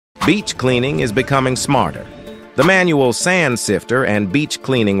Beach cleaning is becoming smarter. The manual sand sifter and beach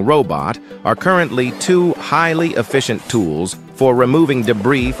cleaning robot are currently two highly efficient tools for removing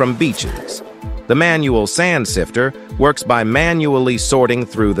debris from beaches. The manual sand sifter works by manually sorting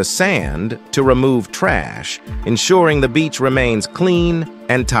through the sand to remove trash, ensuring the beach remains clean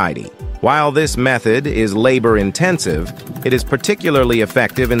and tidy. While this method is labor-intensive, it is particularly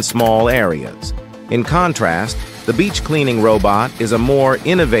effective in small areas. In contrast, the beach cleaning robot is a more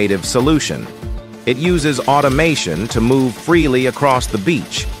innovative solution. It uses automation to move freely across the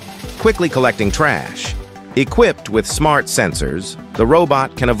beach, quickly collecting trash. Equipped with smart sensors, the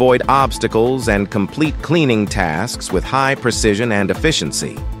robot can avoid obstacles and complete cleaning tasks with high precision and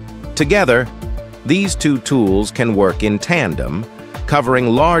efficiency. Together, these two tools can work in tandem, covering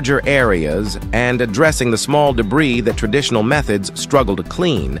larger areas and addressing the small debris that traditional methods struggle to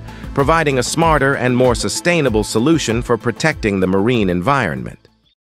clean, providing a smarter and more sustainable solution for protecting the marine environment.